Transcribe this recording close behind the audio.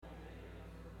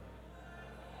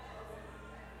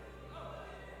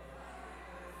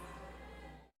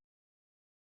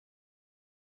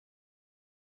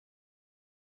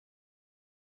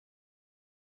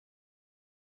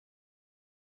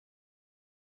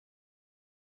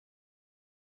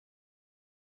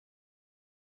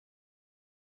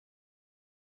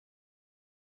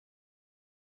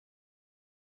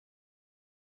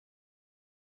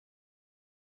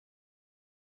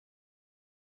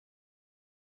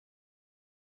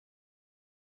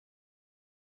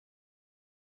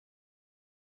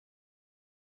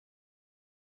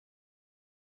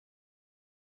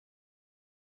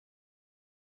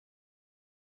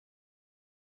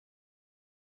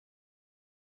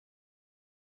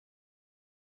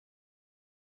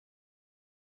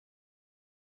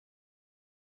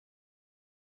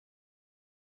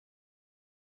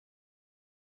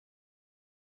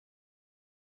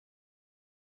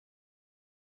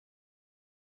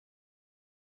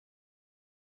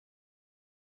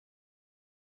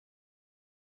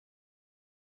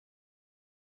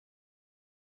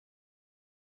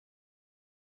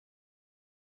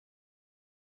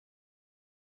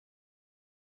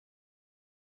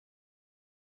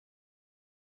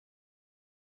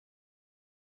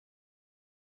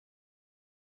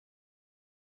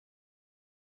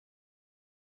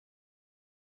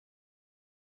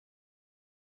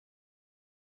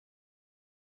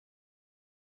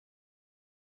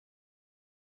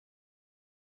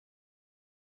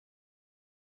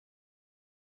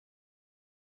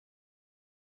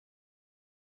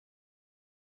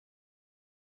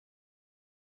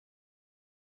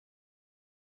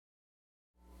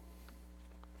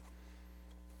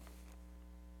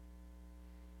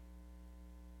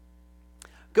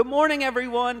Good morning,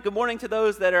 everyone. Good morning to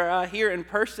those that are here in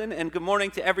person, and good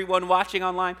morning to everyone watching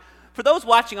online. For those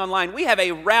watching online, we have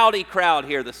a rowdy crowd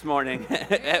here this morning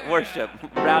at worship.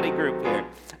 Rowdy group here.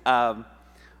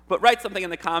 But write something in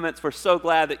the comments. We're so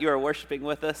glad that you are worshiping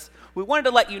with us. We wanted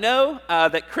to let you know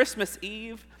that Christmas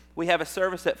Eve, we have a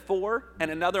service at 4 and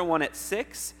another one at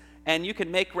 6, and you can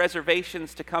make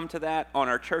reservations to come to that on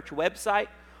our church website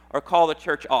or call the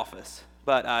church office.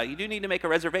 But you do need to make a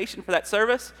reservation for that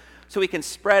service so we can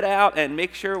spread out and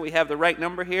make sure we have the right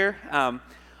number here. I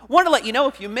want to let you know,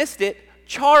 if you missed it,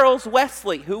 Charles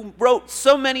Wesley, who wrote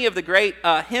so many of the great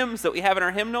hymns that we have in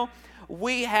our hymnal,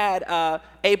 we had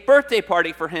a birthday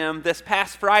party for him this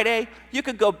past Friday. You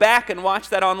could go back and watch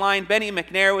that online. Benny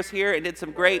McNair was here and did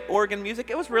some great organ music.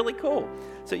 It was really cool.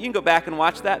 So you can go back and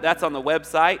watch that. That's on the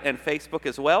website and Facebook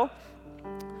as well.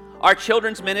 Our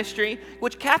children's ministry,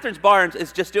 which Catherine Barnes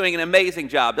is just doing an amazing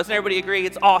job. Doesn't everybody agree?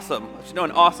 It's awesome. She's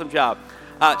doing an awesome job.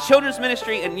 Children's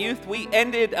ministry and youth, we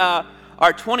ended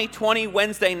our 2020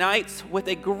 Wednesday nights with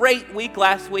a great week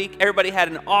last week. Everybody had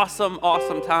an awesome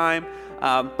time.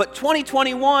 But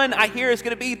 2021, I hear, is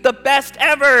going to be the best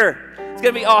ever. It's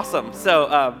going to be awesome.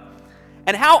 So,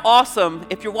 and how awesome,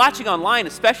 if you're watching online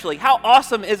especially, how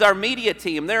awesome is our media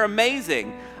team? They're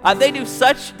amazing. They do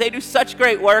such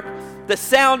great work. The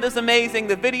sound is amazing.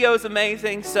 The video is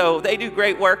amazing. So they do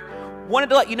great work. Wanted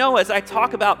to let you know, as I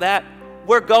talk about that,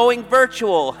 we're going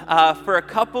virtual for a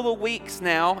couple of weeks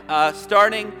now,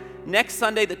 starting next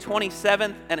Sunday, the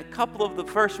 27th, and a couple of the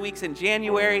first weeks in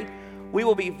January. We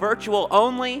will be virtual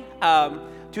only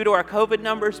due to our COVID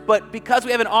numbers, but because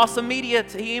we have an awesome media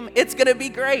team, it's going to be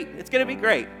great. It's going to be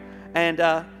great. And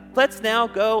let's now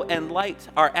go and light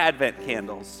our Advent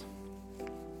candles.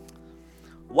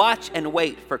 Watch and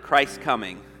wait for Christ's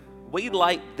coming. We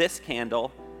light this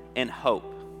candle in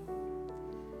hope.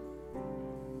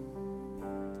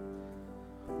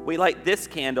 We light this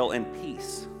candle in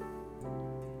peace.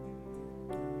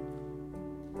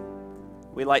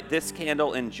 We light this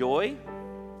candle in joy.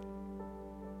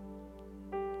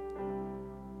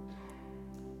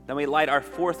 Then we light our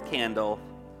fourth candle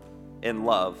in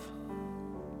love.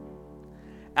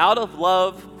 Out of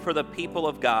love for the people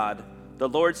of God, the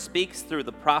Lord speaks through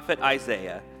the prophet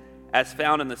Isaiah, as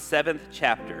found in the 7th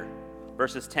chapter,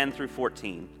 verses 10 through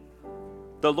 14.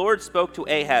 The Lord spoke to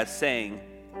Ahaz, saying,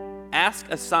 "Ask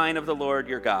a sign of the Lord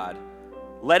your God.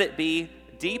 Let it be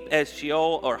deep as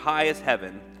Sheol or high as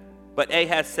heaven." But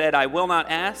Ahaz said, "I will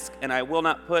not ask, and I will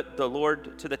not put the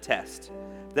Lord to the test."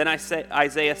 Then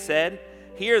Isaiah said,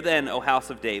 "Hear then, O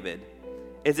house of David.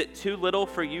 Is it too little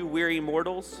for you weary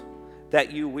mortals,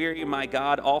 that you weary my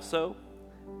God also?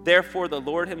 Therefore the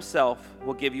Lord himself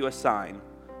will give you a sign.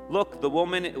 Look, the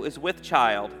woman is with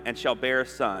child, and shall bear a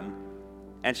son,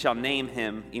 and shall name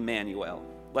him Emmanuel."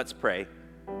 Let's pray.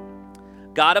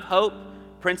 God of hope,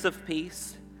 Prince of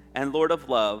peace, and Lord of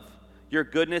love, your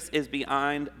goodness is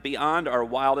beyond our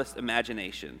wildest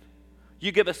imagination.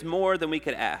 You give us more than we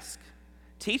could ask.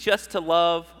 Teach us to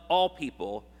love all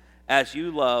people as you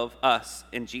love us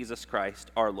in Jesus Christ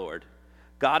our Lord.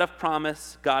 God of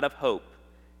promise, God of hope,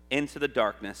 into the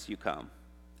darkness you come.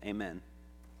 Amen.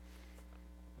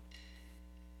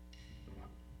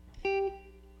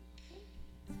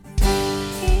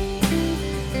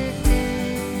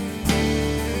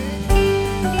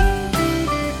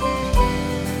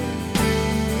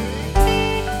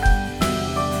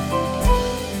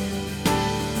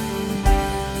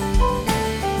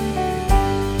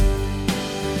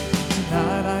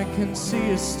 Can see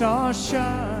a star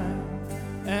shine,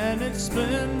 and its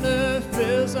splendor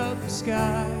fills up the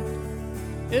sky.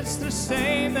 It's the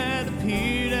same that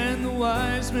appeared and the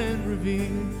wise men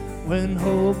revealed when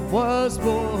hope was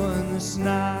born this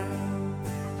night.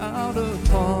 Out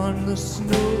upon the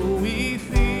snowy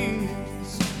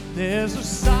fields, there's a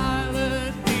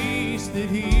silent peace that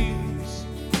heals,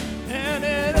 and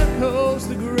it echoes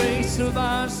the grace of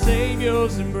our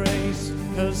Savior's embrace,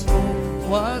 'cause hope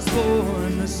was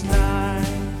born this night.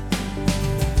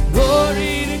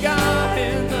 Glory to God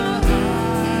in the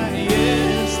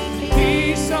highest,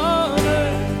 peace on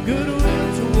earth,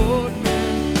 goodwill toward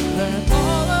men. Let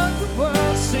all of the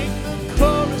world sing the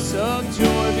chorus of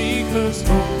joy, because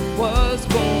hope was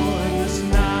born this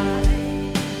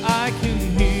night. I can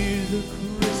hear the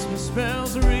Christmas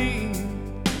bells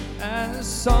ring as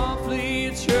softly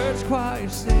a church choir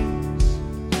sings.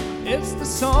 It's the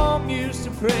psalm used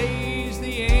to praise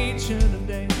the Ancient of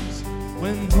Days,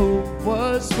 when hope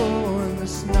was born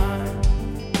this night.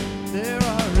 There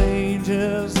are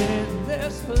angels in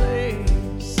this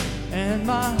place, and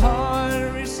my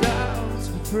heart resounds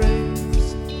with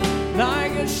praise.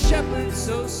 Like a shepherd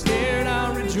so scared,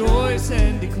 I'll rejoice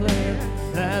and declare,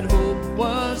 that hope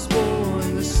was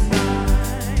born this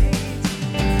night.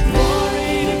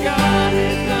 Glory to God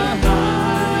in the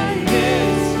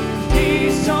highest,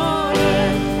 peace on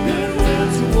earth,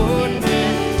 goodwill toward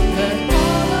men. Let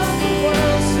all of the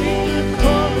world sing the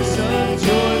chorus of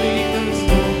joy, because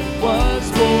hope was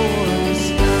born this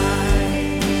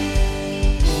night.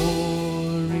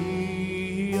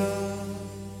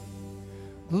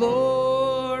 Gloria,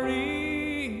 Gloria,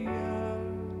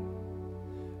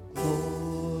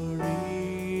 Gloria,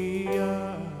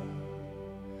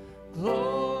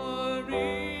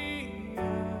 Gloria,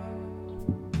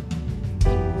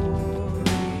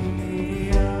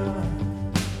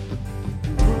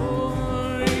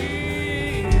 Gloria,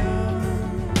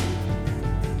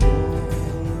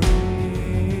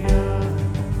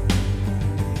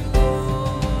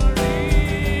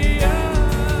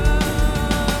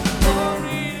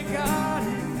 Glory to God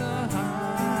in the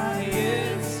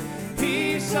highest,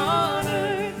 peace on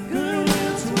earth,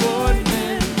 goodwill toward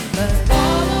men. Let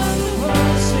all of the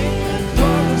world sing the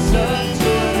chorus of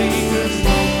joy, because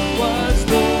hope was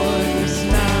born this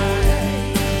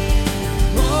night.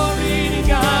 Glory to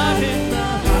God in the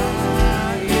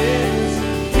highest,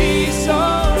 peace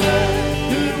on earth,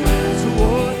 goodwill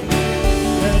toward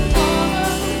men. Let all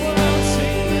of the world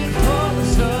sing the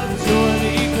chorus of joy,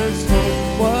 because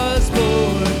hope was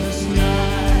born this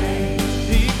night.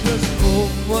 Because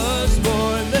hope was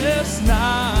born this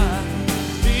night.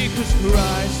 Because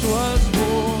Christ was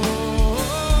born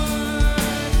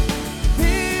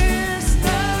this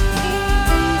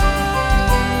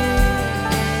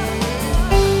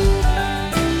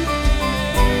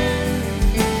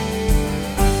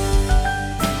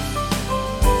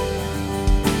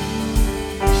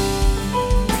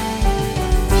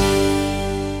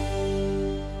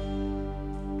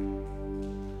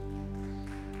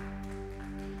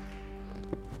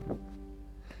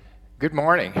Good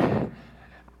morning.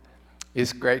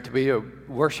 It's great to be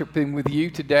worshiping with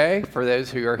you today. For those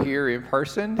who are here in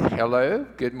person, hello,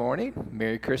 good morning,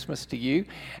 Merry Christmas to you.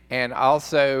 And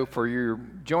also for you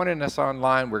joining us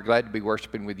online, we're glad to be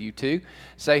worshiping with you too.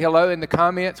 Say hello in the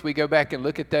comments. We go back and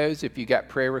look at those. If you got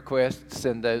prayer requests,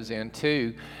 send those in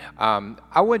too.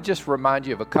 I would just remind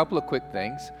you of a couple of quick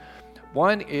things.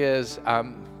 One is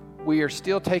we are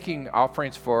still taking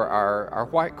offerings for our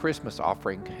White Christmas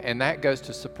offering, and that goes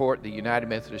to support the United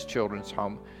Methodist Children's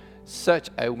Home. Such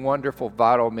a wonderful,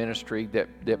 vital ministry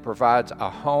that provides a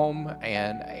home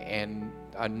and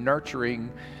a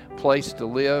nurturing place to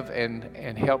live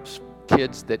and helps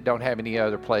kids that don't have any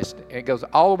other place. And it goes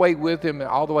all the way with them and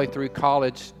all the way through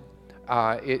college.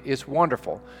 It's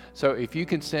wonderful. So if you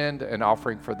can send an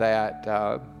offering for that,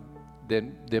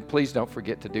 then please don't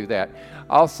forget to do that.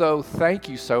 Also, thank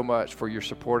you so much for your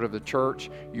support of the church.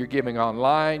 You're giving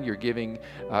online, you're giving,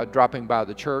 dropping by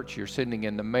the church, you're sending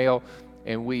in the mail,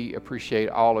 and we appreciate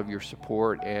all of your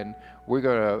support. And we're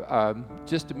going to,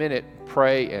 just a minute,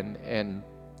 pray and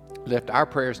lift our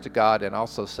prayers to God, and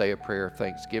also say a prayer of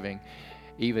thanksgiving,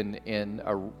 even in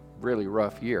a really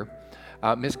rough year.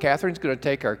 Miss Catherine's going to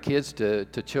take our kids to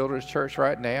Children's Church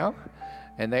right now,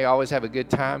 and they always have a good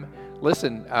time.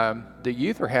 Listen, the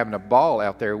youth are having a ball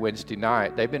out there Wednesday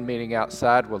night. They've been meeting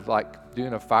outside with like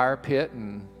doing a fire pit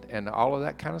and all of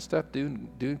that kind of stuff,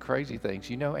 doing crazy things.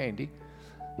 You know Andy,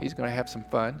 he's going to have some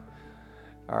fun.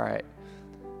 All right.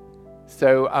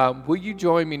 So will you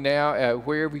join me now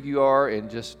wherever you are, and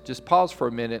just pause for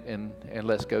a minute and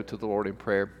let's go to the Lord in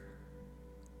prayer.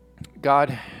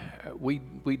 God, we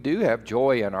do have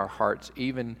joy in our hearts,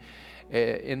 even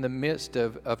in the midst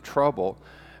of trouble,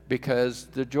 because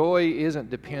the joy isn't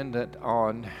dependent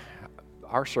on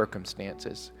our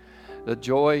circumstances. The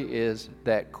joy is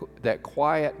that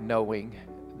quiet knowing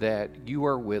that you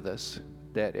are with us,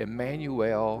 that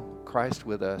Emmanuel, Christ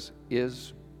with us,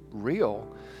 is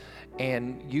real.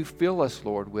 And you fill us,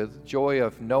 Lord, with joy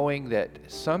of knowing that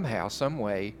somehow, some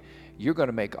way, you're going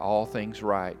to make all things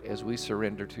right as we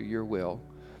surrender to your will.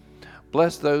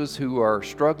 Bless those who are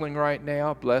struggling right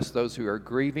now. Bless those who are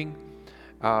grieving.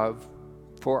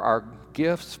 For our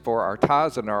gifts, for our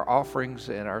tithes and our offerings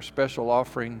and our special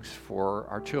offerings for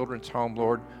our children's home,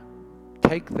 Lord,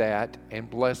 take that and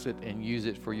bless it and use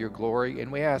it for your glory.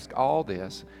 And we ask all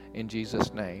this in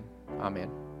Jesus' name. Amen.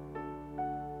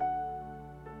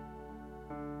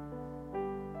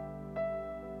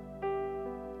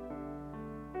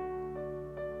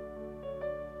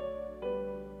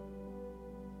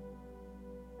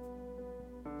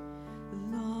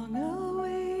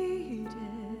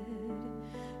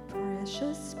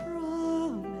 Precious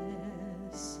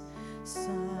promise,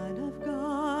 Son of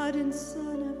God and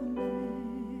Son of Man.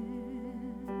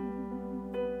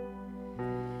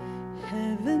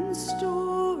 Heaven's story.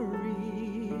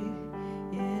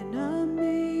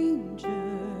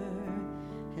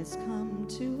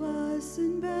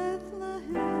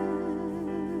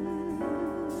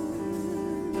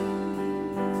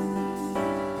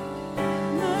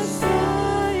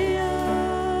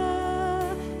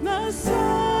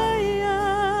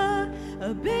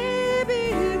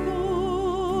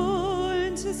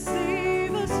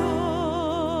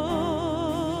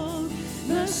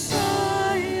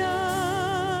 Messiah,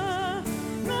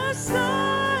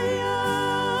 Messiah,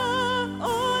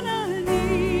 on our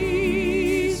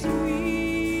knees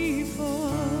we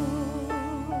fall.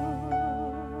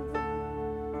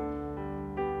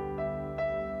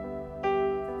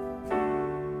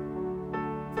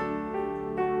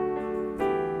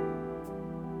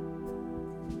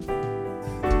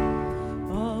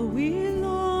 All we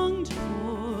longed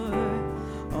for,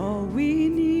 all we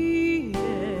needed,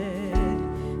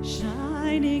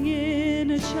 shining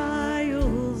in a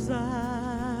child's eyes.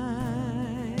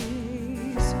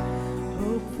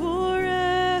 Hope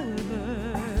forever,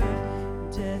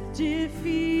 death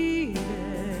defeated,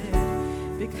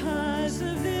 because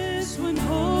of this one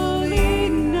holy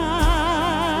night.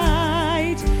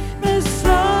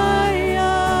 Messiah,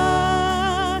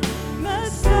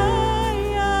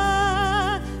 Messiah,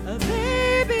 a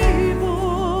baby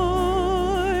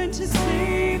born to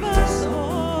save us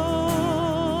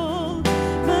all.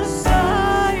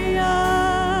 Messiah,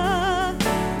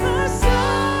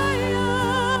 Messiah,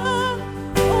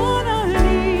 on our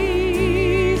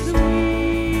knees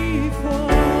we fall.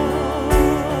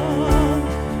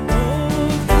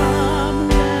 Oh, come,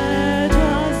 let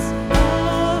us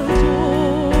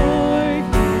adore Him.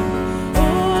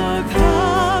 Oh,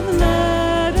 come,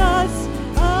 let us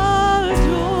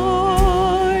adore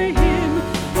Him.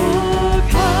 Oh,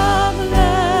 come,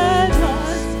 let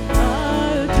us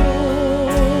adore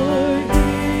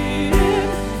Him.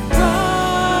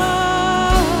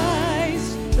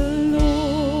 Christ the Lord.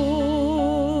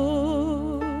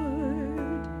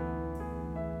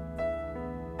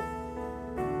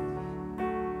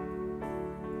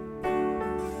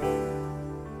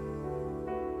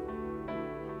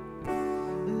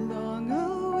 Long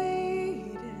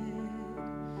awaited,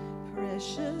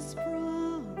 precious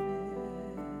promise,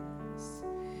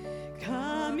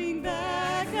 coming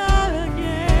back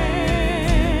again.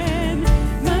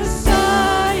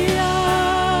 Messiah,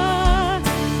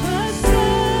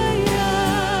 Messiah,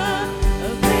 a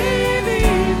baby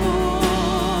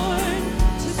born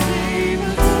to save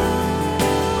us all.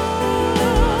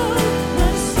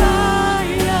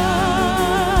 Messiah,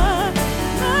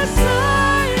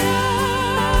 Messiah,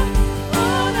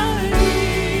 on our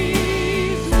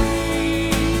knees we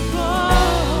fall.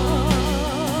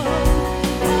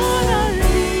 On our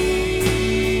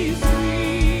knees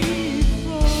we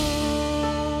fall.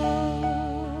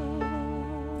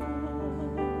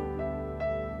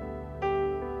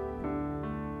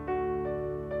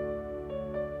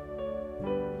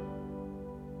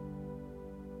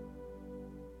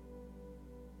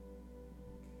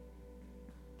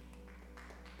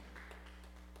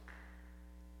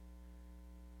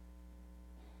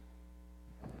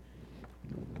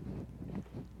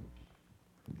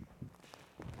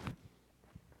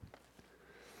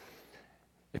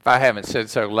 If I haven't said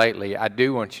so lately, I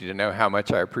do want you to know how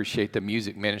much I appreciate the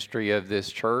music ministry of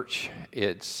this church.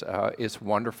 It's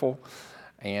wonderful,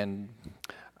 and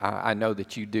I know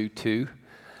that you do too.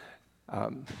 I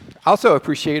also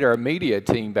appreciate our media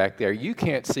team back there. You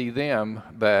can't see them,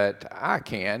 but I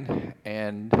can,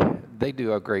 and they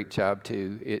do a great job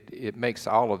too. It makes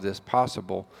all of this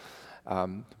possible.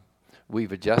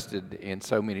 We've adjusted in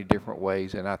so many different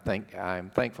ways, and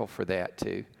I'm thankful for that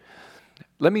too.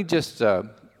 Let me just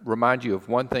remind you of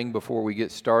one thing before we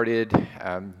get started.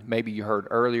 Maybe you heard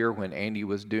earlier when Andy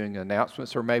was doing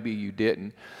announcements, or maybe you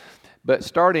didn't. But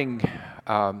starting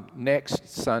next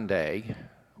Sunday,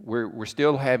 we're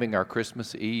still having our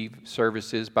Christmas Eve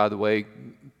services. By the way,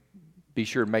 be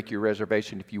sure to make your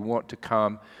reservation if you want to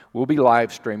come. We'll be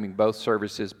live streaming both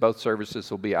services. Both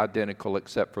services will be identical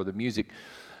except for the music.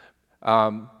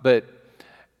 But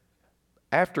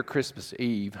after Christmas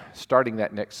Eve, starting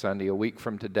that next Sunday, a week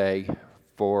from today,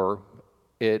 for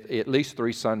at least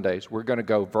 3 Sundays, we're going to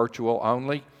go virtual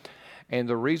only. And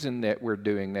the reason that we're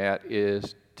doing that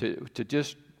is to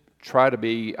just try to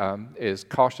be as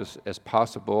cautious as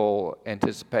possible,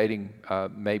 anticipating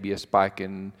maybe a spike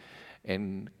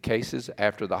in cases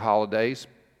after the holidays.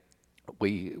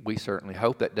 We certainly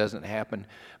hope that doesn't happen,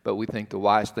 but we think the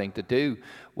wise thing to do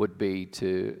would be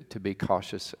to be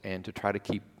cautious and to try to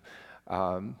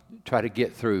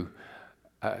get through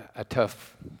a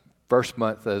tough first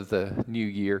month of the new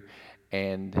year,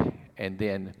 and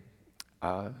then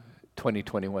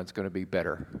 2021 is going to be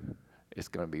better. It's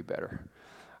going to be better.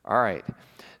 All right.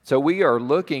 So we are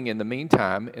looking in the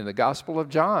meantime in the Gospel of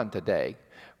John today.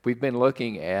 We've been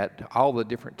looking at all the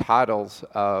different titles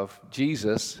of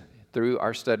Jesus through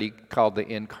our study called the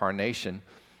Incarnation.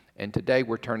 And today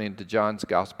we're turning to John's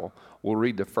Gospel. We'll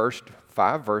read the first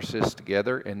 5 verses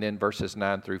together and then verses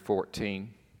 9 through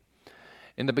 14.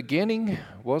 In the beginning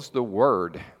was the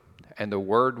Word, and the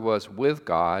Word was with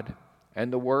God,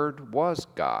 and the Word was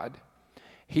God.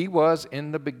 He was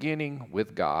in the beginning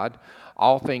with God.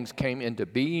 All things came into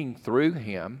being through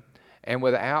him, and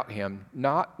without him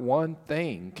not one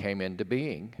thing came into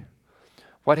being.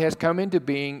 What has come into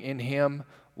being in him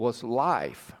was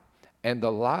life, and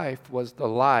the life was the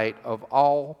light of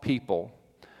all people.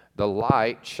 The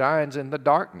light shines in the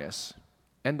darkness,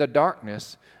 and the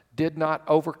darkness did not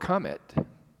overcome it.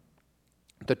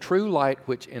 The true light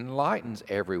which enlightens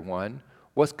everyone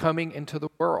was coming into the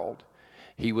world.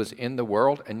 He was in the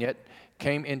world, and yet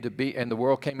the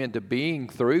world came into being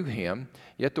through him,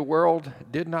 yet the world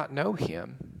did not know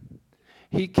him.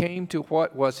 He came to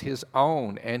what was his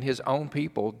own, and his own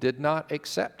people did not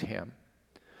accept him.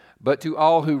 But to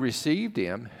all who received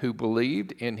him, who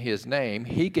believed in his name,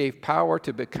 he gave power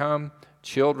to become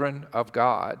children of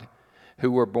God,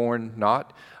 who were born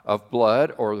not of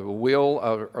blood or the will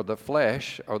or the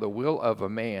flesh or the will of a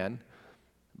man,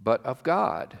 but of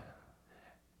God.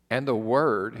 And the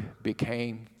Word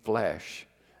became flesh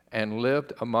and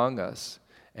lived among us,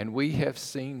 and we have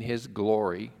seen his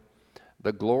glory,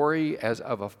 the glory as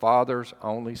of a Father's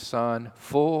only Son,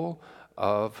 full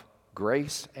of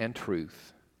grace and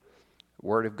truth.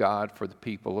 Word of God for the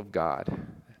people of God.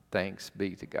 Thanks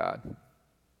be to God.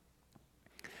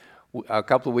 A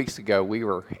couple of weeks ago, we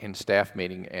were in staff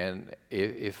meeting, and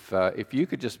if you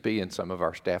could just be in some of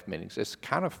our staff meetings, it's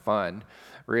kind of fun,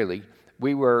 really.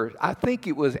 I think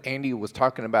it was Andy was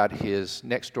talking about his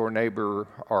next door neighbor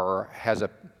or has a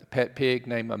pet pig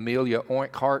named Amelia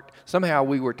Oinkhart. Somehow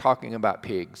we were talking about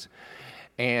pigs.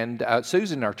 And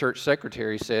Susan, our church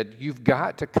secretary, said, "You've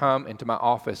got to come into my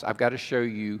office. I've got to show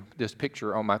you this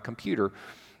picture on my computer."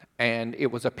 And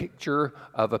it was a picture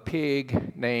of a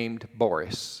pig named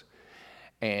Boris.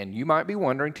 And you might be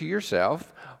wondering to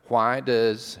yourself, why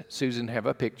does Susan have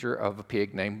a picture of a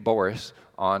pig named Boris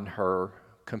on her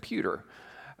computer?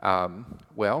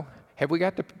 Well, have we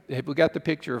got the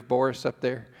picture of Boris up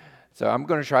there? So I'm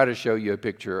going to try to show you a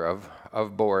picture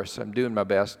of Boris. I'm doing my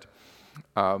best.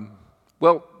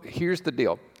 Well, here's the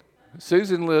deal.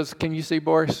 Susan lives. Can you see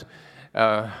Boris?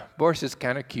 Boris is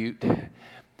kind of cute.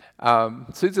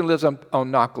 Susan lives on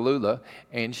Nakalula,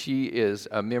 and she is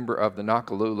a member of the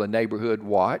Nakalula Neighborhood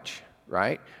Watch,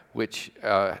 right? Which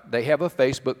they have a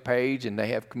Facebook page, and they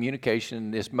have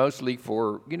communication. It's mostly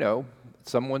for,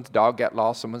 someone's dog got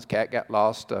lost, someone's cat got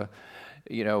lost,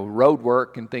 road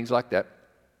work and things like that.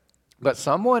 But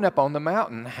someone up on the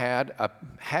mountain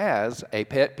has a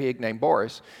pet pig named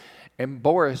Boris, and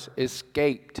Boris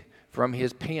escaped from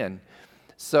his pen.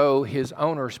 So his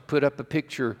owners put up a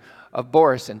picture of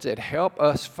Boris and said, "Help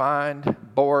us find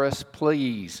Boris,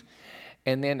 please."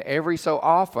 And then every so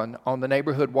often on the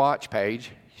Neighborhood Watch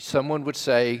page, someone would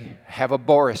say, "Have a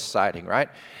Boris sighting," right?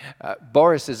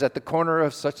 Boris is at the corner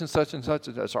of such and such and such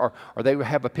and such. Or they would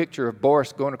have a picture of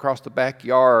Boris going across the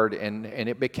backyard, and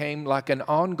it became like an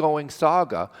ongoing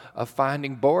saga of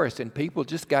finding Boris. And people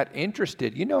just got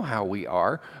interested. You know how we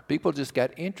are. People just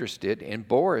got interested in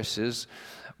Boris's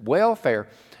welfare.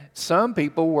 Some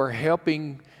people were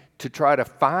helping to try to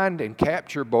find and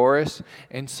capture Boris,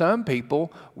 and some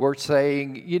people were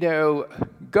saying,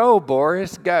 "Go,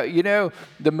 Boris, go."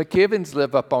 The McKivens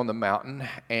live up on the mountain,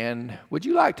 and would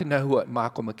you like to know what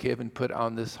Michael McKiven put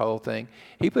on this whole thing?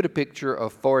 He put a picture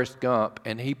of Forrest Gump,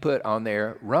 and he put on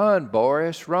there, "Run,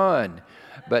 Boris, run."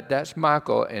 But that's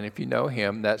Michael, and if you know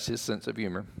him, that's his sense of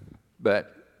humor.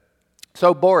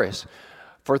 So Boris,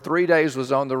 for 3 days,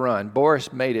 was on the run.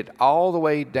 Boris made it all the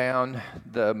way down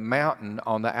the mountain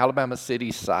on the Alabama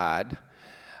City side.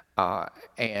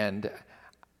 And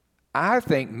I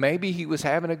think maybe he was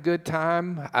having a good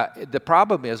time. The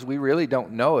problem is we really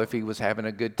don't know if he was having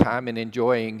a good time and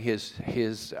enjoying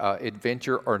his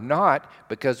adventure or not,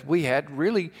 because we had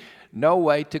really no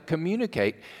way to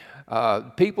communicate.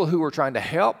 People who were trying to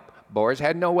help Boris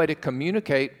had no way to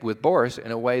communicate with Boris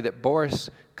in a way that Boris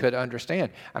could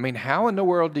understand. I mean, how in the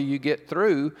world do you get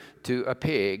through to a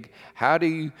pig? How do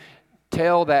you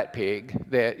tell that pig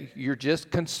that you're just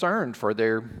concerned for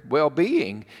their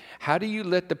well-being? How do you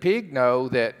let the pig know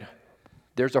that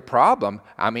there's a problem?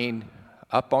 I mean,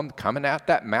 coming out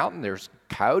that mountain, there's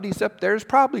coyotes up there. There's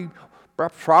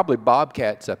probably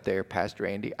bobcats up there, Pastor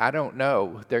Andy. I don't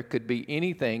know. There could be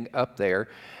anything up there,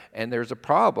 and there's a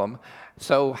problem.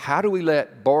 So how do we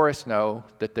let Boris know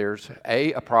that there's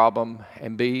A, a problem,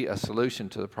 and B, a solution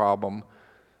to the problem?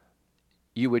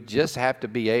 You would just have to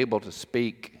be able to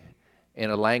speak in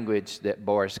a language that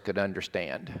Boris could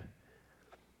understand.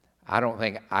 I don't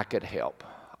think I could help,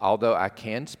 although I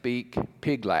can speak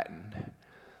Pig Latin.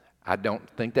 I don't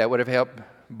think that would have helped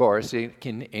Boris,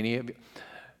 can any of you?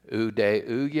 Ude,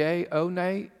 uye,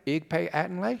 one, igpe,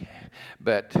 atenle?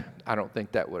 But I don't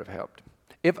think that would have helped.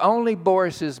 If only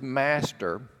Boris's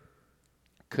master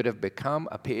could have become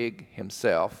a pig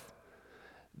himself,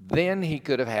 then he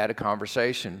could have had a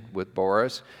conversation with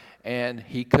Boris, and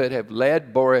he could have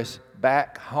led Boris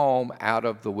back home out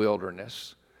of the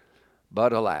wilderness.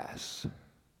 But alas,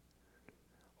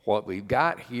 what we've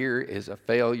got here is a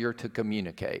failure to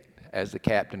communicate, as the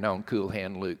captain on Cool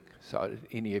Hand Luke. So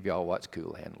any of y'all watch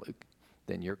Cool Hand Luke,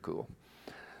 then you're cool.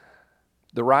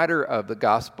 The writer of the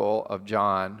Gospel of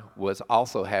John was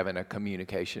also having a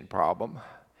communication problem.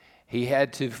 He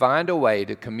had to find a way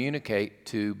to communicate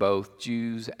to both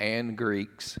Jews and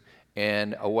Greeks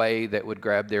in a way that would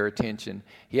grab their attention.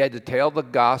 He had to tell the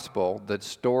gospel, the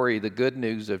story, the good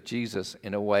news of Jesus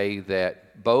in a way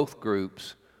that both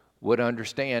groups would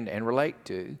understand and relate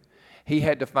to. He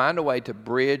had to find a way to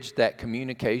bridge that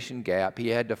communication gap. He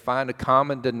had to find a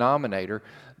common denominator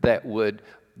that would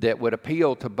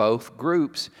appeal to both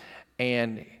groups.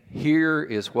 And here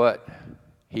is what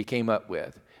he came up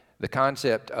with. The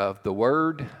concept of the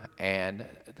Word and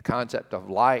the concept of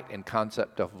light and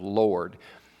concept of Lord.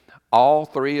 All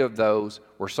three of those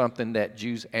were something that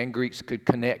Jews and Greeks could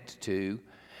connect to,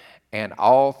 and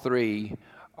all three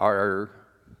are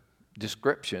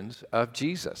descriptions of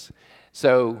Jesus.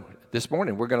 So this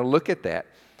morning we're going to look at that.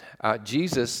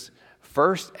 Jesus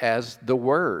first as the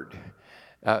Word.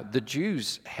 The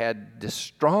Jews had this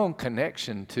strong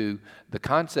connection to the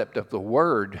concept of the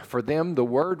Word. For them, the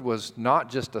Word was not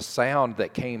just a sound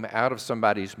that came out of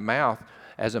somebody's mouth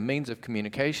as a means of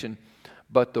communication,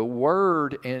 but the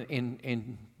Word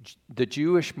in the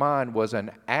Jewish mind was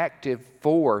an active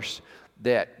force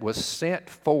that was sent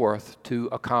forth to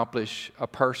accomplish a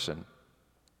person.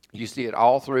 You see it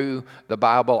all through the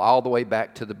Bible, all the way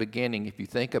back to the beginning. If you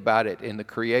think about it in the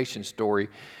creation story,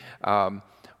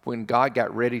 when God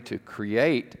got ready to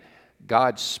create,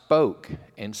 God spoke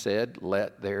and said,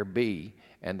 "Let there be,"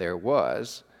 and there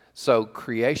was. So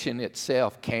creation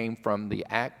itself came from the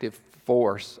active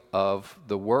force of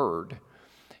the Word.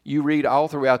 You read all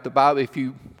throughout the Bible. If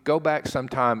you go back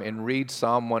sometime and read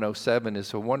Psalm 107,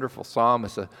 it's a wonderful psalm.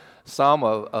 It's a psalm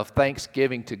of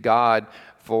thanksgiving to God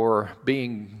for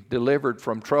being delivered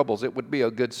from troubles. It would be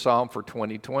a good psalm for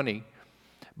 2020.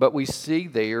 But we see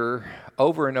there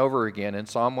over and over again in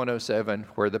Psalm 107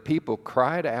 where the people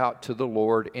cried out to the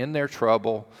Lord in their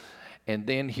trouble. And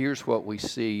then here's what we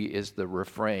see is the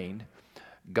refrain.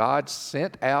 God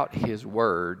sent out His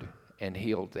Word and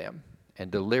healed them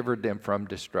and delivered them from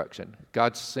destruction.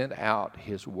 God sent out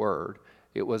His Word.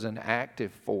 It was an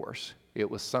active force. It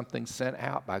was something sent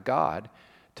out by God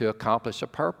to accomplish a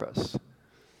purpose.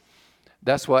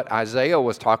 That's what Isaiah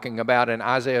was talking about in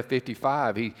Isaiah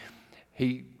 55.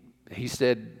 He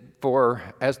said, "For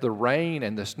as the rain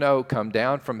and the snow come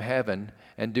down from heaven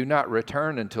and do not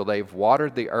return until they've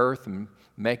watered the earth and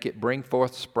make it bring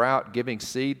forth sprout, giving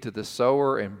seed to the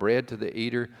sower and bread to the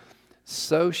eater,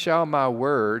 so shall my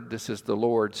word," this is the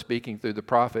Lord speaking through the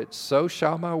prophet, "so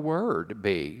shall my word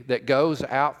be that goes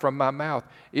out from my mouth.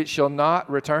 It shall not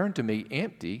return to me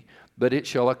empty, but it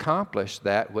shall accomplish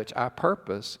that which I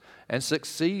purpose and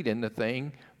succeed in the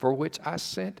thing for which I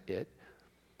sent it."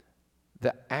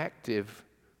 The active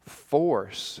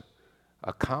force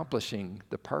accomplishing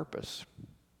the purpose.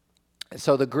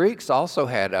 So the Greeks also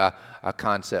had a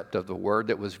concept of the Word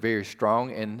that was very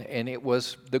strong, and it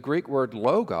was the Greek word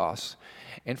logos.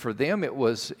 And for them it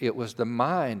was the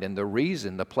mind and the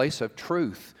reason, the place of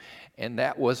truth. And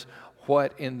that was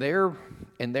what in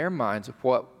their minds,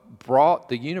 what brought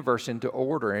the universe into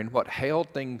order and what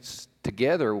held things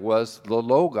together was the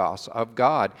Logos of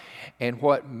God. And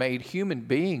what made human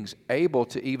beings able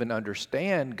to even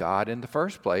understand God in the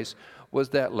first place was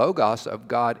that Logos of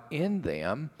God in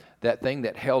them, that thing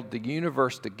that held the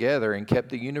universe together and kept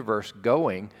the universe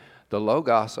going, the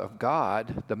Logos of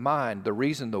God, the mind, the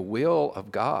reason, the will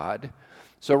of God.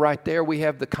 So right there we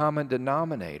have the common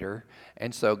denominator.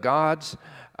 And so God's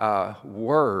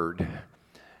Word,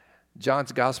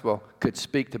 John's Gospel could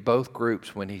speak to both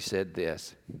groups when he said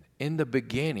this. In the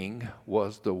beginning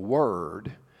was the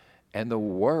Word, and the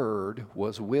Word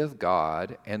was with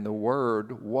God, and the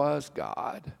Word was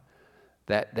God.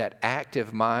 That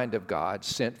active mind of God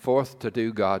sent forth to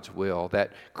do God's will,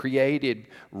 that created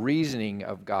reasoning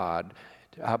of God,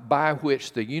 by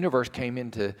which the universe came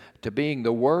into being,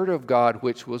 the Word of God,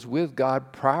 which was with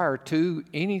God prior to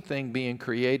anything being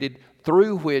created,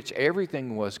 through which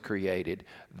everything was created.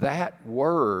 That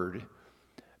Word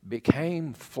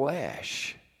became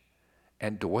flesh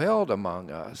and dwelled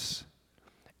among us.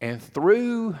 And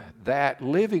through that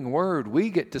living word,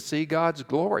 we get to see God's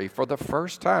glory for the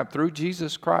first time through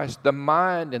Jesus Christ. The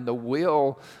mind and the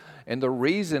will and the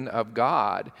reason of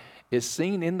God is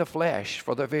seen in the flesh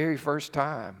for the very first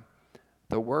time.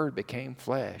 The Word became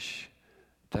flesh.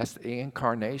 That's the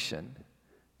incarnation,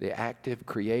 the active,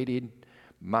 created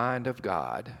mind of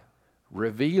God,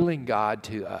 revealing God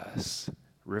to us.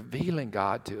 Revealing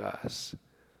God to us.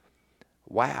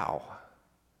 Wow.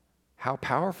 How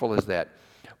powerful is that?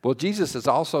 Well, Jesus is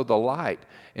also the light.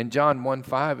 In John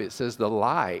 1:5, it says the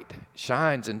light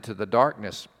shines into the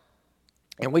darkness.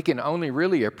 And we can only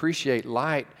really appreciate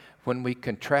light when we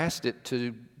contrast it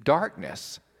to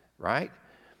darkness, right?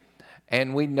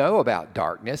 And we know about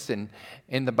darkness, and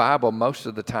in the Bible, most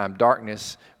of the time,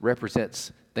 darkness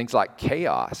represents things like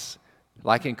chaos.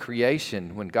 Like in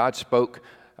creation, when God spoke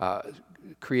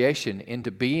creation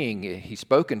into being, He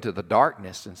spoke into the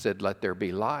darkness and said, "Let there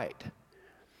be light."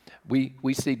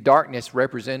 We see darkness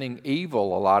representing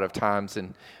evil a lot of times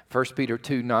in 1 Peter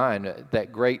 2:9,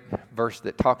 that great verse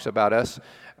that talks about us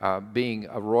being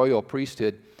a royal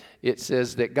priesthood. It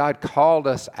says that God called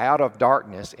us out of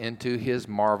darkness into His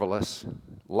marvelous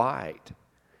light.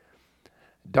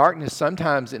 Darkness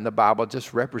sometimes in the Bible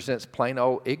just represents plain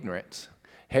old ignorance.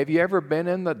 Have you ever been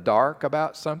in the dark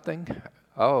about something?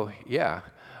 Oh, yeah.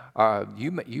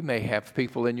 You may have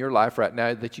people in your life right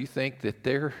now that you think that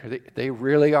they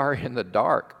really are in the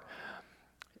dark.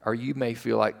 Or you may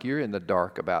feel like you're in the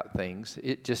dark about things.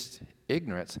 It just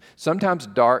ignorance. Sometimes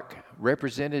dark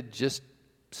represented just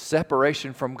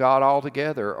separation from God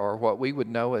altogether, or what we would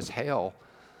know as hell.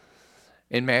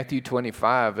 In Matthew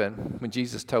 25, and when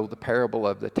Jesus told the parable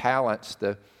of the talents,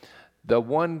 the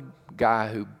one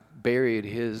guy who buried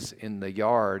his in the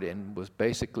yard and was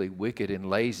basically wicked and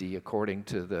lazy, according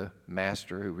to the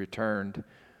master who returned,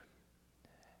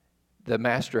 the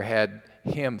master had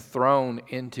him thrown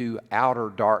into outer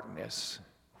darkness,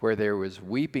 where there was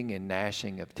weeping and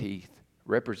gnashing of teeth,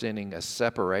 representing a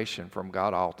separation from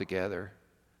God altogether.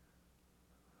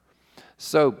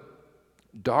 So,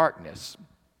 darkness,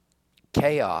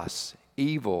 chaos,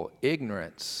 evil,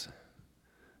 ignorance,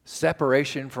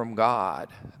 separation from God,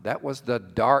 that was the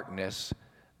darkness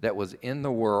that was in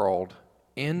the world,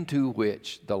 into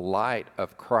which the light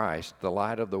of Christ, the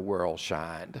light of the world,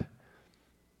 shined.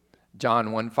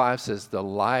 John 1:5 says, "The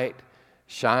light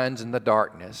shines in the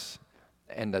darkness,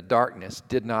 and the darkness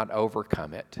did not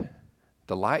overcome it."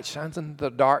 The light shines in the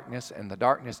darkness, and the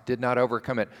darkness did not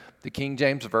overcome it. The King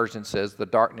James Version says the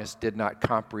darkness did not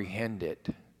comprehend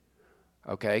it.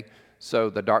 Okay, so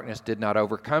the darkness did not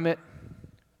overcome it.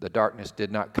 The darkness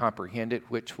did not comprehend it.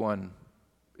 Which one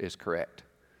is correct?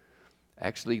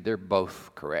 Actually, they're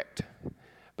both correct,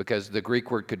 because the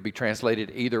Greek word could be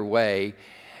translated either way,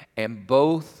 and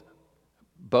both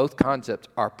concepts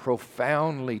are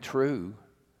profoundly true.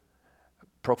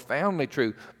 Profoundly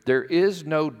true. There is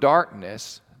no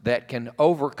darkness that can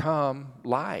overcome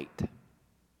light.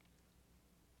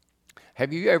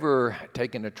 Have you ever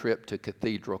taken a trip to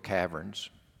Cathedral Caverns?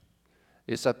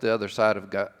 It's up the other side of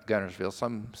Gunnersville.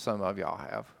 Some of y'all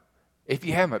have. If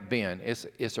you haven't been,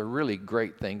 it's a really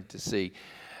great thing to see.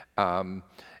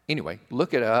 Anyway,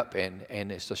 look it up, and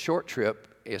it's a short trip.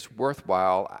 It's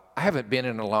worthwhile. I haven't been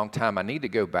in a long time. I need to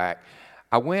go back.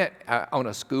 I went on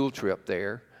a school trip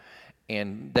there.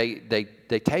 And they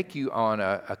take you on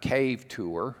a cave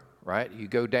tour, right? You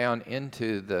go down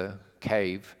into the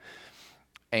cave,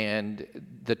 and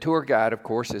the tour guide, of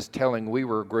course, is telling, we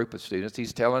were a group of students,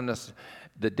 he's telling us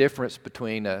the difference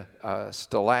between a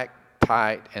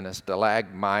stalactite and a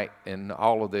stalagmite and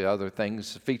all of the other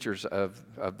things, features of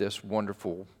this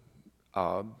wonderful,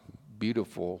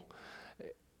 beautiful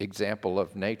example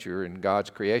of nature and God's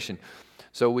creation.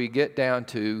 So we get down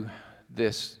to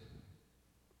this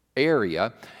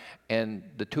area, and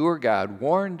the tour guide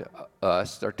warned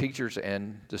us, our teachers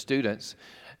and the students,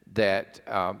 that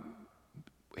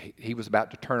he was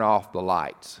about to turn off the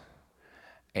lights.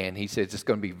 And he says it's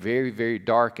going to be very, very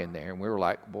dark in there. And we were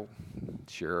like, well,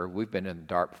 sure, we've been in the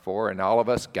dark before. And all of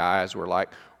us guys were like,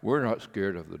 we're not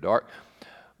scared of the dark.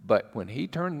 But when he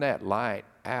turned that light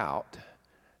out,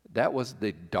 that was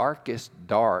the darkest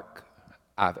dark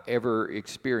I've ever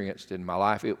experienced in my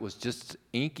life. It was just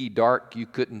inky dark. You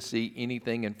couldn't see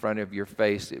anything in front of your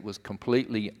face. It was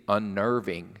completely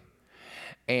unnerving.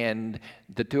 And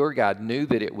the tour guide knew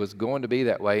that it was going to be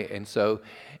that way. And so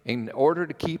in order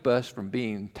to keep us from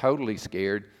being totally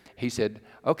scared, he said,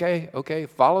 okay,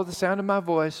 follow the sound of my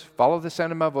voice,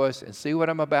 and see what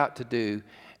I'm about to do.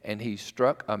 And he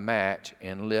struck a match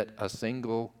and lit a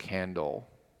single candle.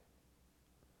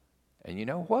 And you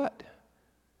know what?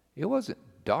 It wasn't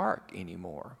dark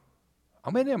anymore.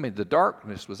 I mean, the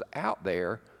darkness was out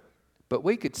there, but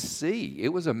we could see. It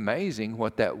was amazing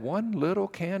what that one little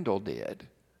candle did.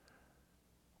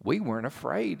 We weren't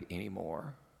afraid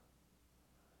anymore.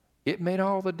 It made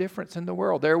all the difference in the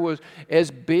world. There was, as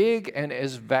big and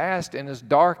as vast and as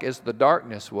dark as the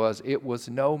darkness was, it was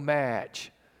no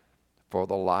match for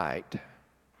the light.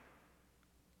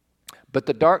 But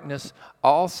the darkness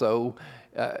also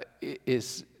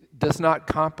does not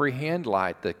comprehend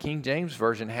light. The King James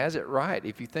Version has it right.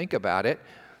 If you think about it,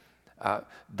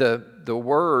 the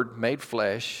Word made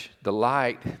flesh, the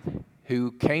light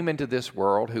who came into this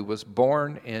world, who was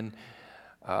born in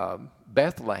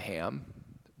Bethlehem,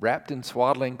 wrapped in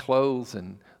swaddling clothes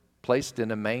and placed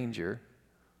in a manger,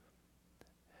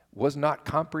 was not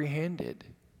comprehended.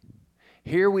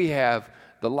 Here we have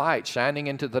the light shining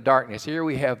into the darkness. Here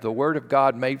we have the Word of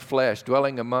God made flesh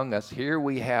dwelling among us. Here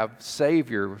we have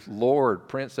Savior, Lord,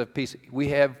 Prince of Peace. We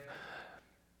have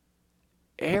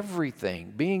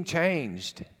everything being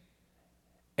changed.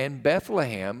 And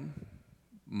Bethlehem,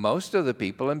 most of the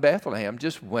people in Bethlehem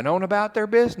just went on about their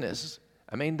business.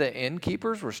 I mean, the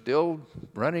innkeepers were still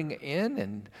running in,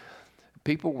 and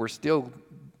people were still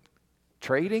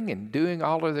trading and doing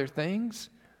all of their things.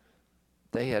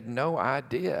 They had no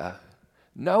idea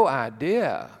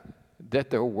that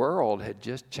their world had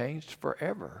just changed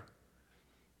forever.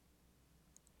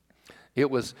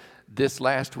 It was this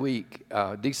last week,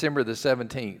 December the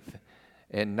 17th,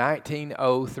 in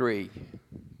 1903,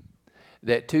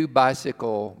 that two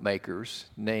bicycle makers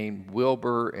named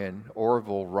Wilbur and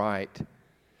Orville Wright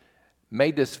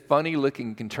made this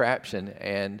funny-looking contraption,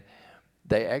 and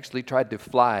they actually tried to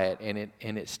fly it,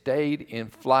 and it stayed in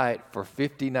flight for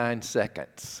 59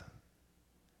 seconds.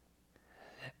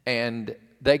 And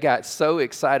they got so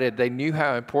excited. They knew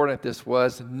how important this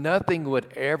was. Nothing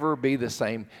would ever be the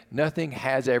same. Nothing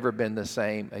has ever been the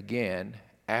same again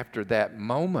after that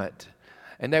moment.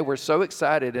 And they were so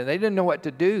excited, and they didn't know what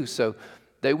to do. So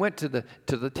they went to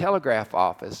the telegraph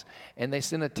office, and they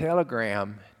sent a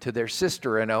telegram to their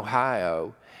sister in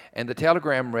Ohio. And the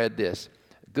telegram read this: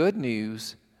 "Good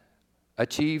news,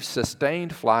 achieved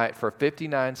sustained flight for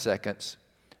 59 seconds.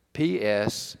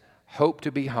 P.S. Hope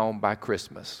to be home by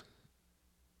Christmas."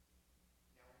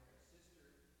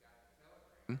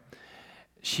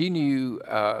 She knew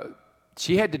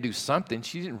she had to do something.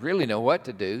 She didn't really know what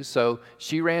to do. So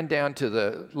she ran down to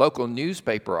the local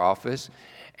newspaper office,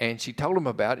 and she told them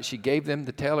about it. She gave them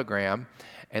the telegram,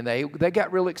 and they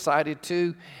got real excited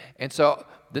too. And so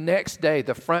the next day,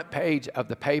 the front page of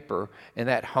the paper, in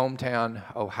that hometown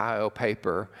Ohio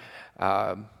paper,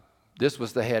 this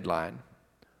was the headline: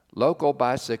 "Local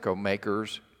bicycle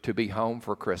makers to be home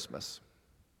for Christmas."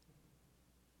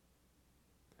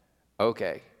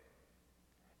 Okay.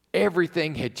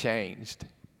 Everything had changed,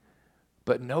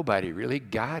 but nobody really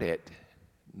got it.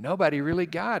 Nobody really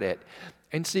got it.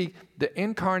 And see, the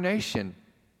Incarnation,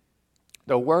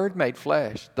 the Word made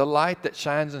flesh, the light that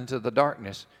shines into the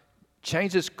darkness,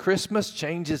 changes. Christmas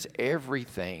changes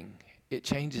everything. It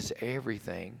changes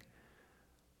everything.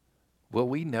 Will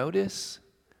we notice?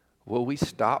 Will we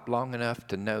stop long enough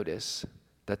to notice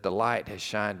that the light has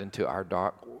shined into our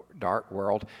dark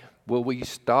world? Will we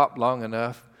stop long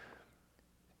enough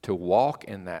to walk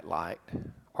in that light?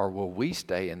 Or will we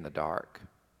stay in the dark?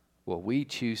 Will we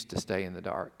choose to stay in the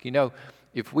dark? You know,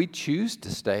 if we choose to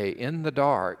stay in the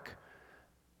dark,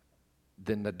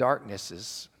 then the darkness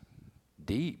is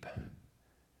deep.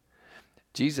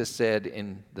 Jesus said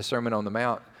in the Sermon on the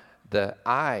Mount, the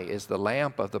eye is the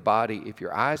lamp of the body. If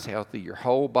your eye is healthy, your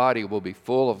whole body will be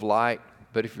full of light.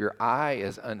 But if your eye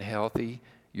is unhealthy,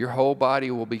 your whole body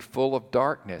will be full of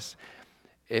darkness.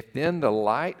 If then the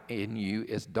light in you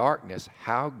is darkness,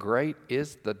 how great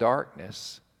is the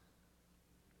darkness?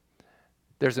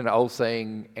 There's an old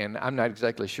saying, and I'm not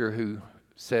exactly sure who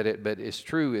said it, but it's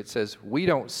true. It says, "We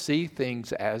don't see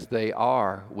things as they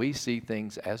are. We see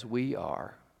things as we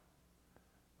are."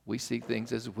 We see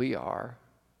things as we are.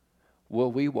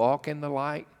 Will we walk in the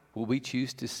light? Will we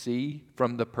choose to see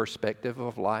from the perspective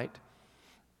of light?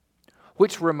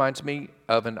 Which reminds me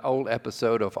of an old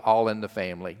episode of All in the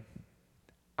Family.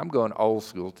 I'm going old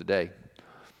school today.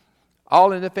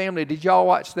 All in the Family. Did y'all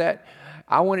watch that?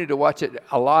 I wanted to watch it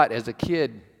a lot as a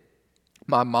kid.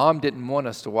 My mom didn't want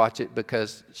us to watch it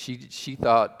because she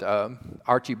thought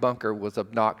Archie Bunker was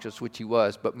obnoxious, which he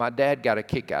was. But my dad got a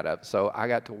kick out of it, so I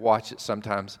got to watch it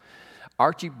sometimes.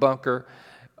 Archie Bunker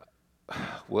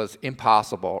was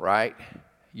impossible, right?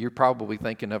 You're probably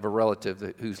thinking of a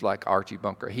relative who's like Archie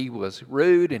Bunker. He was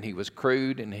rude, and he was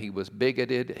crude, and he was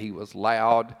bigoted. He was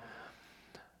loud.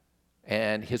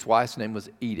 And his wife's name was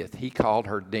Edith. He called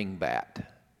her Dingbat.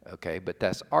 Okay, but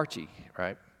that's Archie,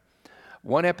 right?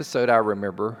 One episode I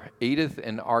remember, Edith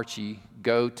and Archie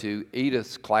go to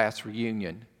Edith's class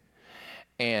reunion.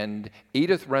 And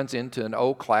Edith runs into an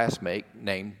old classmate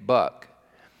named Buck.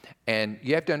 And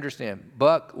you have to understand,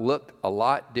 Buck looked a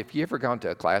lot different. If you ever gone to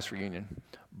a class reunion,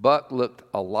 Buck looked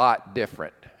a lot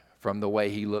different from the way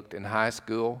he looked in high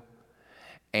school.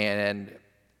 And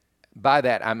by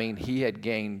that, I mean he had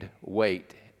gained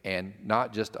weight, and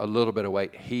not just a little bit of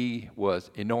weight. He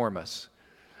was enormous.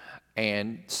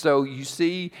 And so you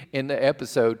see in the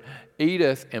episode,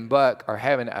 Edith and Buck are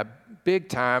having a big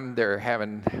time. They're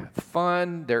having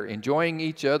fun. They're enjoying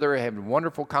each other, having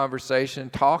wonderful conversation,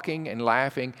 talking and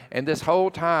laughing. And this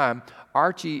whole time,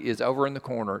 Archie is over in the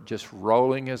corner just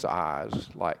rolling his eyes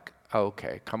like,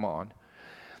 okay, come on.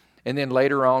 And then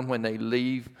later on when they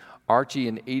leave, Archie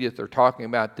and Edith are talking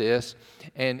about this.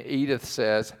 And Edith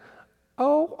says,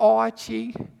 "Oh,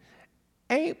 Archie,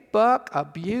 ain't Buck a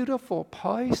beautiful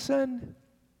person?"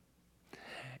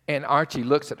 And Archie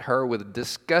looks at her with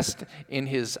disgust in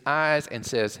his eyes and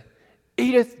says,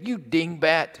 "Edith, you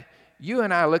dingbat, you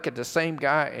and I look at the same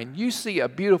guy and you see a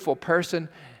beautiful person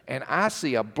and I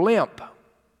see a blimp."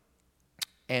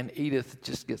 And Edith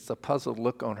just gets a puzzled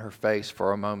look on her face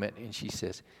for a moment and she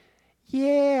says,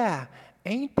 "Yeah,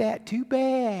 ain't that too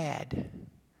bad?"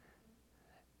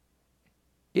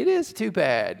 It is too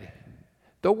bad.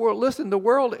 The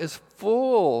world is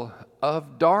full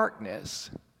of darkness.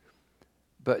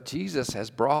 But Jesus has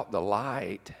brought the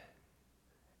light.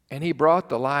 And he brought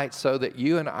the light so that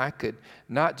you and I could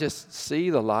not just see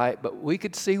the light, but we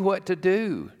could see what to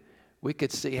do. We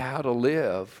could see how to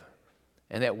live.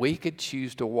 And that we could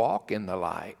choose to walk in the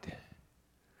light.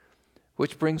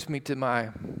 Which brings me to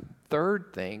my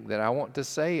third thing that I want to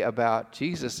say about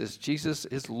Jesus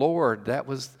is Lord. That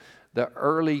was the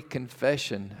early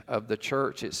confession of the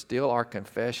church. It's still our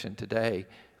confession today.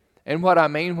 And what I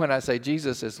mean when I say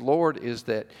Jesus is Lord is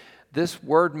that this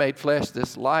Word made flesh,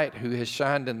 this light who has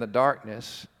shined in the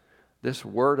darkness, this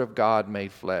Word of God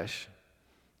made flesh,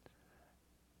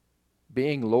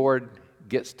 being Lord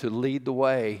gets to lead the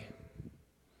way,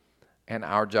 and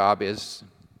our job is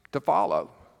to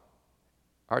follow.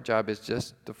 Our job is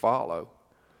just to follow.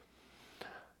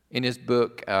 In his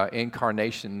book,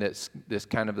 Incarnation, that's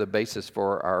kind of the basis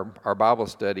for our Bible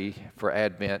study for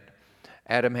Advent,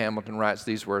 Adam Hamilton writes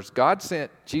these words: "God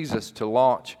sent Jesus to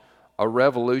launch a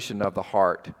revolution of the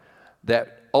heart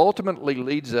that ultimately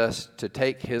leads us to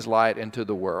take his light into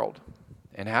the world."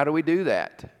 And how do we do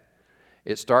that?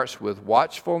 It starts with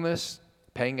watchfulness,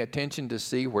 paying attention to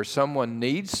see where someone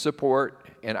needs support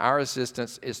and our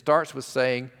assistance. It starts with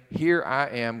saying, "Here I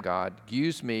am, God.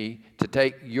 Use me to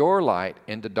take your light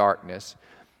into darkness."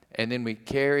 And then we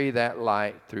carry that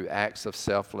light through acts of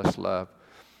selfless love.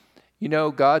 You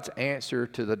know, God's answer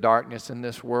to the darkness in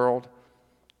this world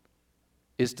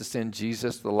is to send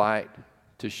Jesus the light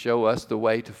to show us the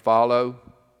way to follow.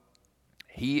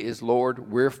 He is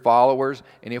Lord. We're followers.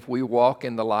 And if we walk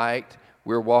in the light,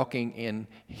 we're walking in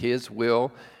his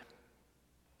will.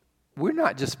 We're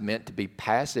not just meant to be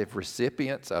passive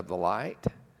recipients of the light.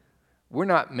 We're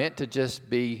not meant to just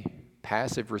be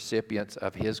passive recipients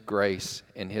of his grace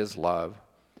and his love.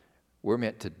 We're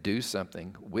meant to do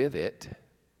something with it.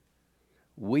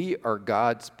 We are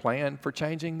God's plan for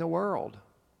changing the world.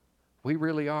 We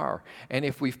really are. And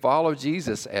if we follow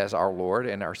Jesus as our Lord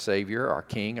and our Savior, our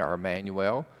King, our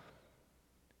Emmanuel,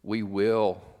 we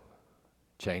will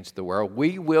change the world.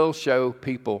 We will show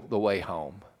people the way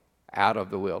home out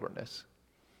of the wilderness.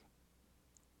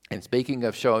 And speaking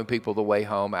of showing people the way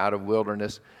home out of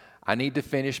wilderness, I need to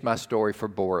finish my story for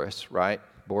Boris, right?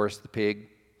 Boris the pig.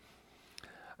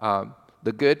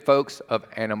 The good folks of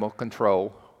animal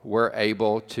control were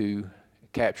able to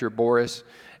capture Boris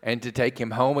and to take him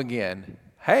home again.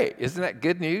 Hey, isn't that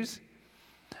good news?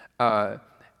 And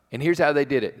here's how they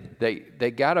did it. They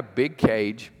got a big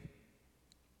cage,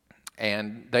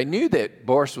 and they knew that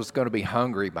Boris was going to be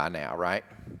hungry by now, right?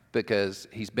 Because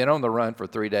he's been on the run for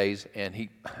 3 days, and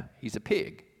he's a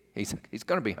pig. He's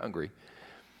going to be hungry.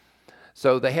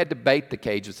 So they had to bait the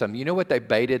cage with something. You know what they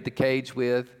baited the cage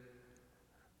with?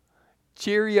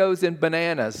 Cheerios and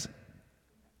bananas.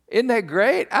 Isn't that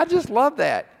great? I just love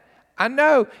that. I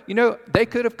know, they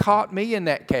could have caught me in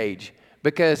that cage,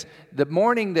 because the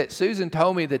morning that Susan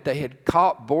told me that they had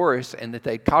caught Boris and that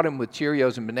they'd caught him with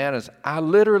Cheerios and bananas, I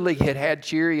literally had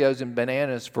Cheerios and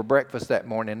bananas for breakfast that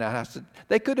morning. And I said,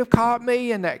 they could have caught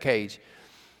me in that cage.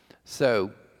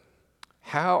 So,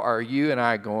 how are you and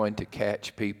I going to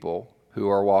catch people who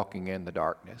are walking in the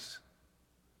darkness?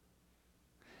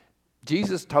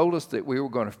 Jesus told us that we were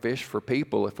going to fish for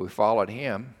people if we followed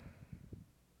him.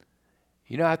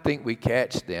 I think we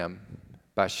catch them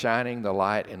by shining the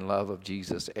light and love of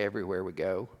Jesus everywhere we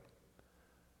go.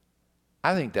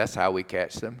 I think that's how we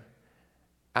catch them.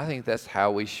 I think that's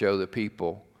how we show the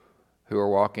people who are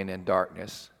walking in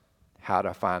darkness how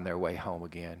to find their way home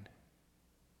again.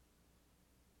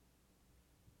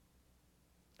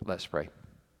 Let's pray.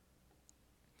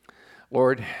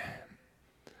 Lord,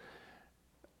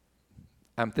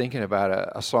 I'm thinking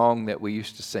about a song that we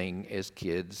used to sing as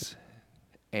kids,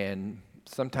 and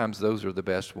sometimes those are the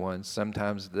best ones.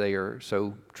 Sometimes they are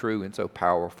so true and so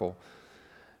powerful.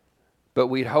 But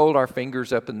we'd hold our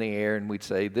fingers up in the air and we'd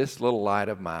say, this little light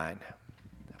of mine,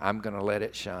 I'm going to let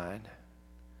it shine.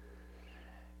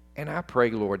 And I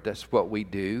pray, Lord, that's what we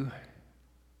do,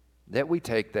 that we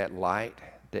take that light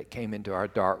that came into our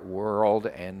dark world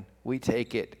and we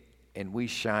take it and we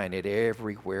shine it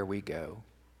everywhere we go.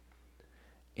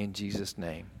 In Jesus'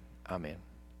 name, amen.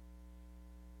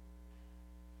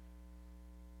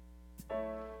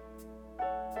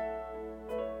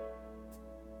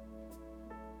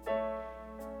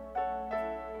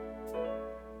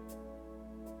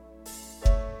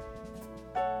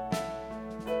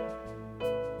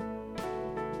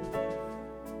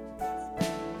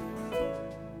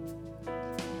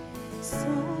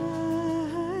 Silent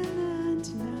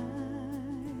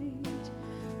night,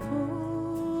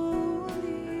 holy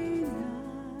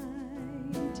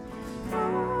night,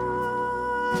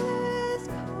 all is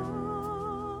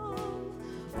calm.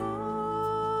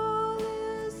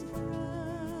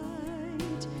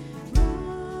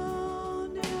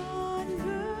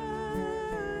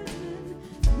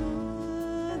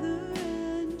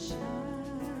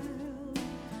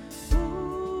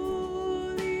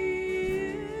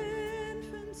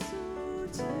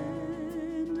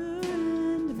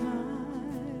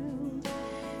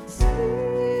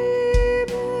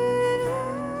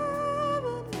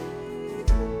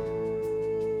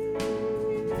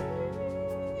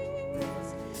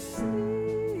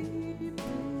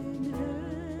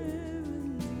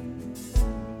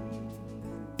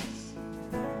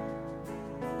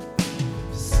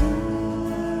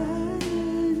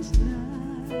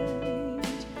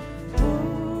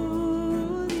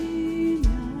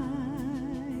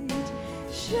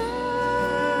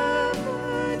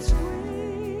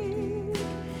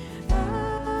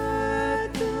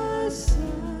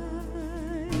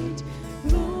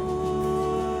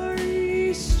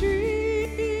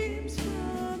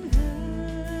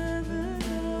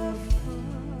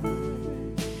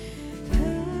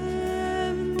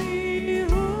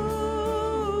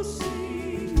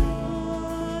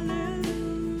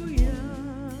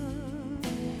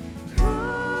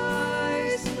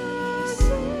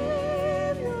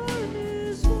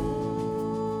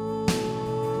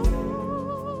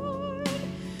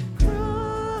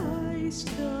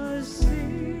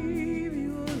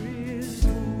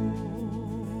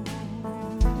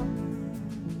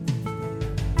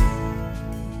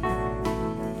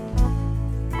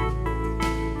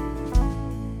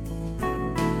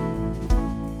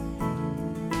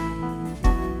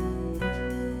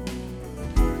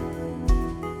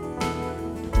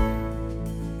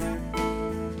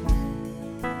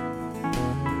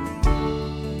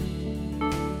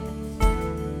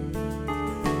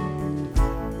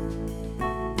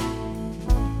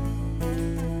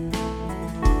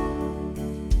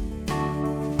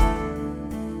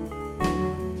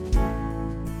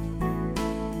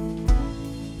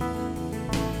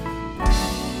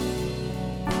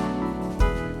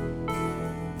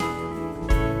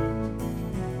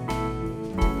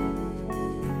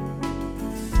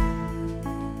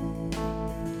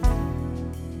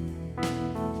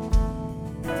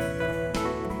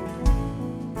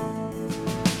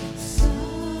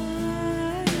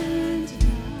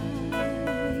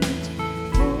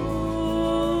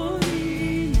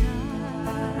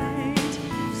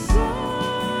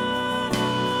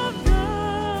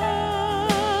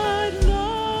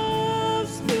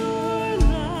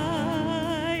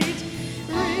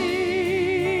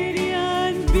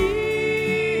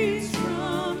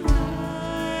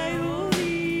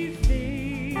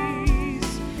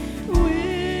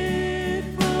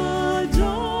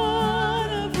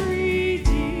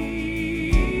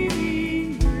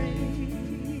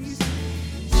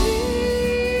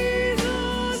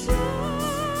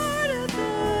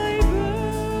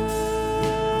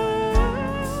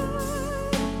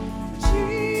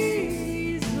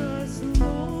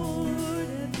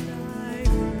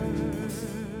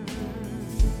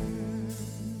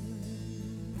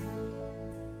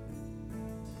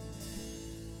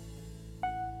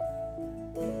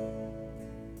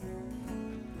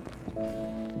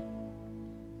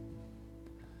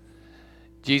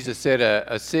 Jesus said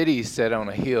a city set on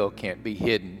a hill can't be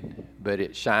hidden, but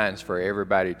it shines for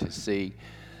everybody to see.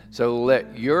 So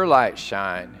let your light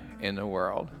shine in the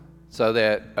world so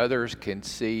that others can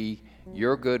see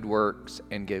your good works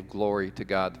and give glory to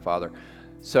God the Father.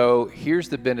 So here's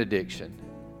the benediction.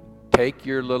 Take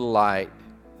your little light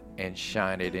and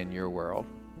shine it in your world.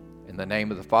 In the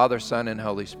name of the Father, Son, and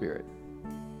Holy Spirit.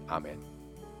 Amen.